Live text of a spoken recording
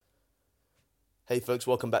Hey folks,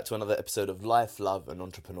 welcome back to another episode of Life, Love and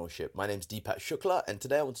Entrepreneurship. My name's Deepak Shukla and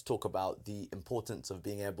today I want to talk about the importance of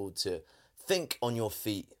being able to think on your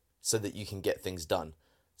feet so that you can get things done.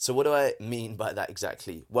 So what do I mean by that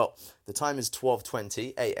exactly? Well, the time is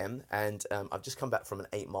 12:20 a.m. and I've just come back from an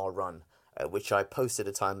 8-mile run, which I posted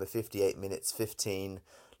a time of 58 minutes, 15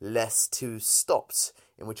 less 2 stops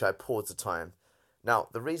in which I paused the time. Now,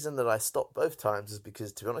 the reason that I stopped both times is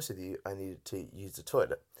because, to be honest with you, I needed to use the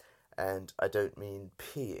toilet. And I don't mean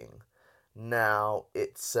peeing. Now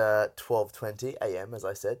it's 12:20 a.m. as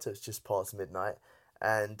I said, so it's just past midnight,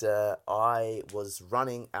 and I was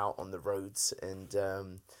running out on the roads and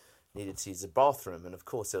needed to use the bathroom, and of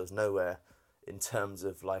course there was nowhere in terms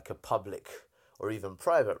of like a public or even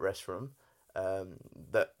private restroom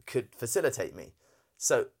that could facilitate me.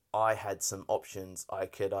 So I had some options. I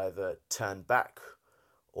could either turn back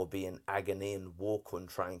or be in agony and walk and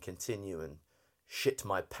try and continue and shit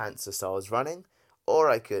my pants as I was running, or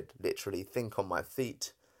I could literally think on my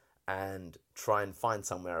feet and try and find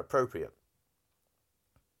somewhere appropriate.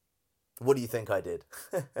 What do you think I did?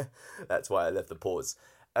 That's why I left the pause.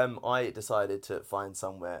 I decided to find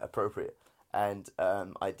somewhere appropriate, and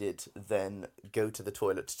I did then go to the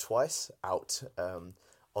toilet twice out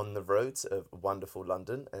on the roads of wonderful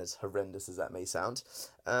London, as horrendous as that may sound.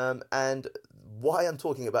 And why I'm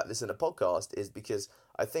talking about this in a podcast is because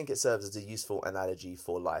I think it serves as a useful analogy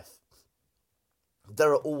for life.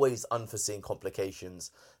 There are always unforeseen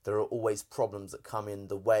complications. There are always problems that come in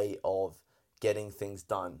the way of getting things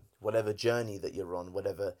done. Whatever journey that you're on,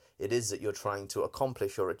 whatever it is that you're trying to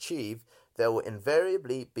accomplish or achieve, there will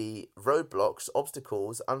invariably be roadblocks,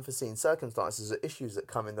 obstacles, unforeseen circumstances, or issues that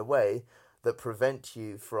come in the way that prevent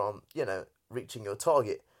you from, reaching your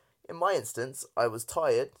target. In my instance, I was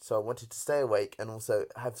tired, so I wanted to stay awake and also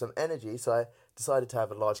have some energy, so I decided to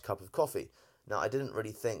have a large cup of coffee. Now, I didn't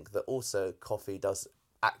really think that also coffee does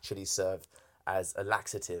actually serve as a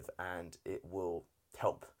laxative and it will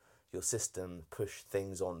help your system push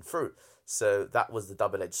things on through. So that was the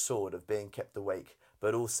double-edged sword of being kept awake,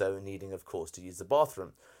 but also needing, of course, to use the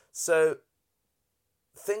bathroom. So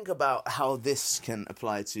think about how this can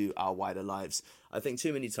apply to our wider lives. I think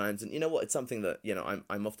too many times, and you know what, it's something that,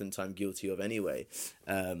 I'm oftentimes guilty of anyway,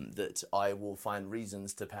 that I will find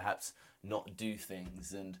reasons to perhaps not do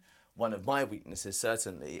things. And one of my weaknesses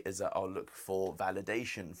certainly is that I'll look for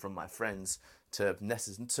validation from my friends to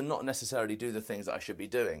not necessarily do the things that I should be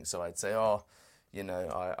doing. So I'd say,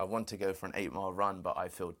 I want to go for an 8-mile run, but I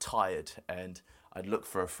feel tired. And I'd look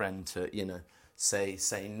for a friend to,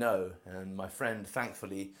 say no. And my friend,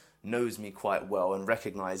 thankfully, knows me quite well and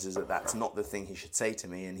recognizes that that's not the thing he should say to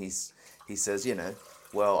me. And he says,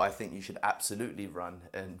 well, I think you should absolutely run.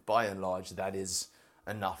 And by and large, that is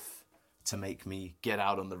enough to make me get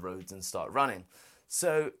out on the roads and start running.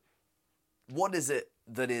 So what is it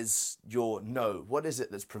that is your no? What is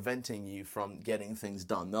it that's preventing you from getting things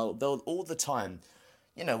done? They'll all the time,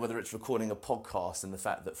 whether it's recording a podcast and the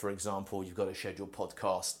fact that, for example, you've got a scheduled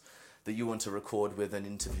podcast that you want to record with an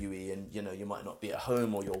interviewee and, you might not be at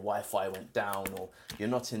home or your Wi-Fi went down or you're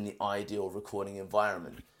not in the ideal recording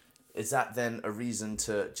environment. Is that then a reason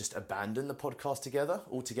to just abandon the podcast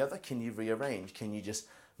altogether? Can you rearrange? Can you just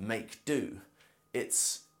make do?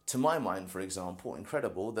 It's, to my mind, for example,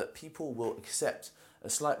 incredible that people will accept a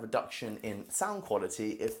slight reduction in sound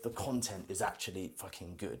quality if the content is actually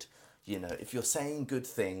fucking good. If you're saying good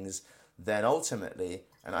things, then ultimately,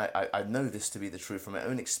 and I know this to be the truth from my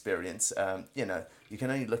own experience, you can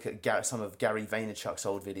only look at some of Gary Vaynerchuk's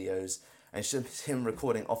old videos and it's just him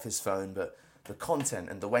recording off his phone, but the content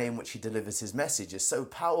and the way in which he delivers his message is so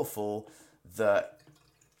powerful that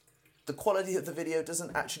the quality of the video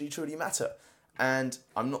doesn't actually truly matter. And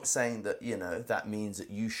I'm not saying that, that means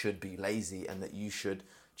that you should be lazy and that you should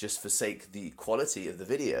just forsake the quality of the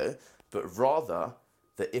video, but rather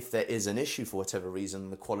that if there is an issue for whatever reason,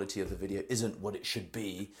 the quality of the video isn't what it should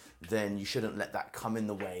be, then you shouldn't let that come in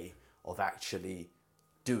the way of actually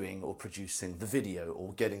doing or producing the video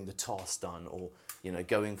or getting the task done or,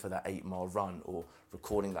 going for that 8-mile run or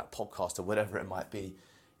recording that podcast or whatever it might be.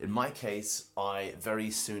 In my case, I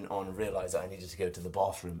very soon on realized that I needed to go to the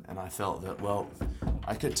bathroom and I felt that, well,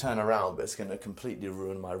 I could turn around, but it's going to completely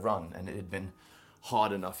ruin my run. And it had been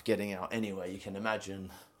hard enough getting out anyway. You can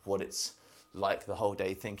imagine what it's like the whole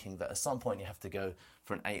day thinking that at some point you have to go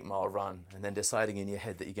for an 8-mile run and then deciding in your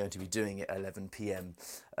head that you're going to be doing it at 11 p.m.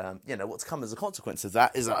 What's come as a consequence of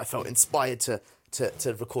that is that I felt inspired to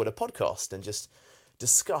record a podcast and just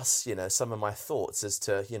discuss, some of my thoughts as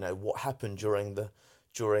to, what happened during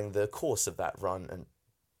the course of that run and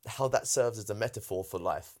how that serves as a metaphor for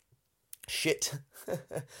life. Shit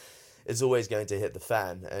is always going to hit the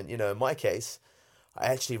fan. And, in my case, I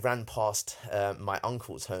actually ran past my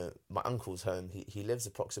uncle's home. My uncle's home. He lives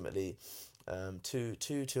approximately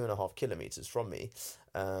 2.5 kilometers from me,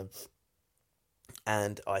 um,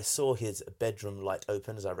 and I saw his bedroom light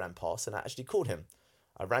open as I ran past, and I actually called him.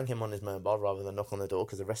 I rang him on his mobile rather than knock on the door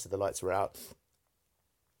because the rest of the lights were out.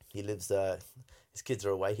 He lives his kids are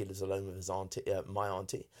away. He lives alone with his auntie, my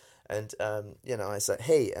auntie, and I said,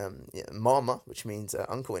 "Hey, Mama," which means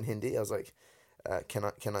uncle in Hindi. I was like,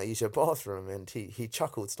 "Can I use your bathroom?" And he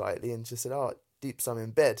chuckled slightly and just said, "Oh, deep, some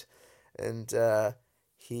in bed," and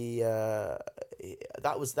he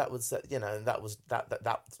that was that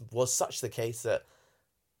was such the case that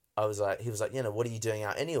he was like, "What are you doing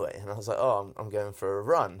out anyway?" And I was like, "Oh, I'm going for a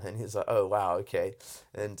run." And he was like, "Oh, wow, okay."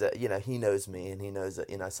 And, he knows me and he knows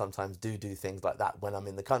that, sometimes do things like that when I'm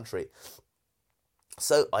in the country.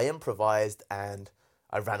 So I improvised and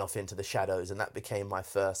I ran off into the shadows, and that became my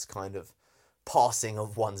first kind of passing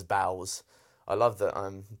of one's bowels. I love that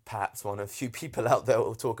I'm perhaps one of few people out there who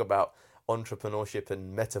will talk about entrepreneurship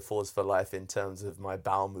and metaphors for life in terms of my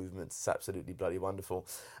bowel movements. It's absolutely bloody wonderful.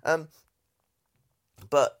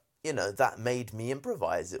 But that made me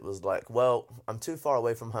improvise. It was like, well, I'm too far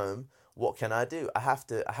away from home. What can I do? I have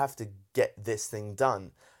to get this thing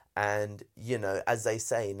done. And as they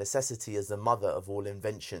say, necessity is the mother of all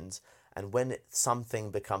inventions. And when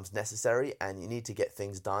something becomes necessary and you need to get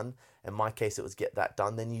things done, in my case it was get that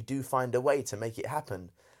done, then you do find a way to make it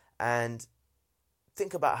happen. And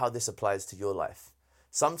think about how this applies to your life.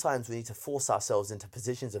 Sometimes we need to force ourselves into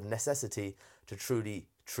positions of necessity to truly,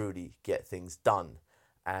 truly get things done.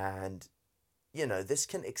 And, this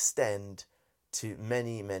can extend to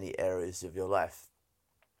many, many areas of your life.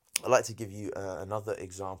 I'd like to give you another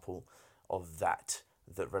example of that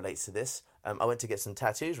relates to this. I went to get some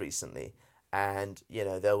tattoos recently, and,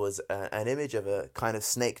 there was an image of a kind of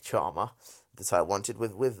snake charmer that I wanted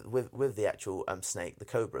with the actual snake, the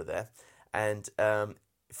cobra there. And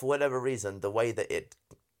for whatever reason, the way that it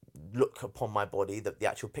looked upon my body, that the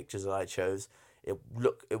actual pictures that I chose, it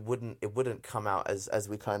wouldn't come out as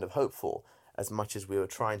we kind of hoped for, as much as we were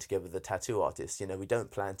trying to get with the tattoo artist. We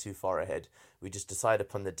don't plan too far ahead. We just decide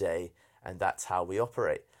upon the day, and that's how we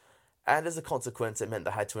operate. And as a consequence, it meant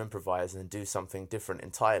that I had to improvise and do something different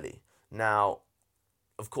entirely. Now,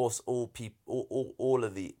 of course, all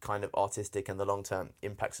of the kind of artistic and the long-term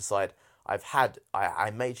impacts aside,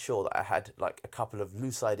 I made sure that I had like a couple of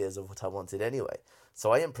loose ideas of what I wanted anyway.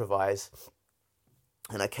 So I improvised,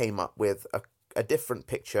 and I came up with a different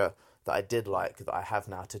picture that I did like, that I have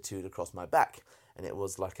now tattooed across my back. And it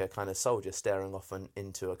was like a kind of soldier staring off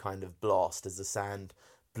into a kind of blast as the sand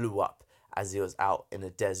blew up as he was out in a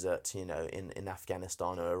desert, in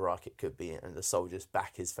Afghanistan or Iraq it could be, and the soldier's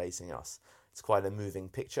back is facing us. It's quite a moving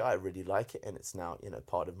picture. I really like it, and it's now,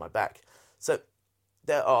 part of my back. So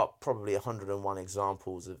there are probably 101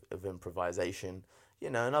 examples of improvisation,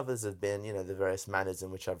 and others have been, the various manners in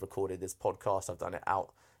which I've recorded this podcast. I've done it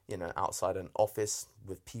outside an office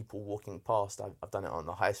with people walking past. I've done it on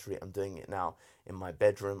the high street. I'm doing it now in my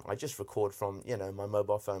bedroom. I just record from, my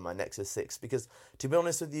mobile phone, my Nexus 6, because to be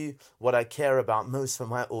honest with you, what I care about most for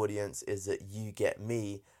my audience is that you get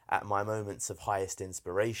me at my moments of highest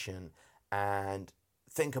inspiration, and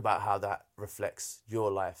think about how that reflects your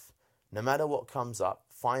life. No matter what comes up,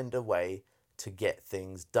 find a way to get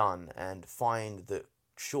things done and find the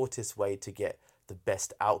shortest way to get the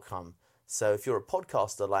best outcome. So if you're a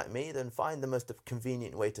podcaster like me, then find the most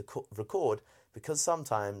convenient way to record, because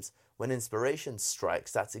sometimes when inspiration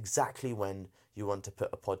strikes, that's exactly when you want to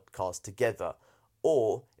put a podcast together.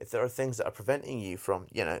 Or if there are things that are preventing you from,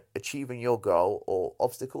 achieving your goal or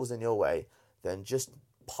obstacles in your way, then just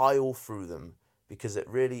pile through them, because it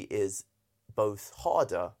really is both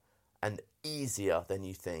harder and easier than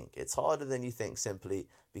you think. It's harder than you think simply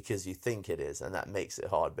because you think it is, and that makes it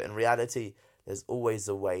hard. But in reality, there's always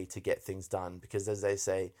a way to get things done, because as they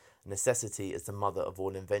say, necessity is the mother of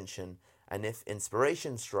all invention. And if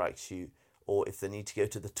inspiration strikes you, or if the need to go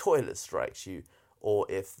to the toilet strikes you, or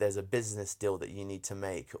if there's a business deal that you need to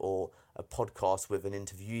make, or a podcast with an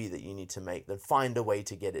interviewee that you need to make, then find a way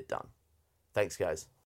to get it done. Thanks, guys.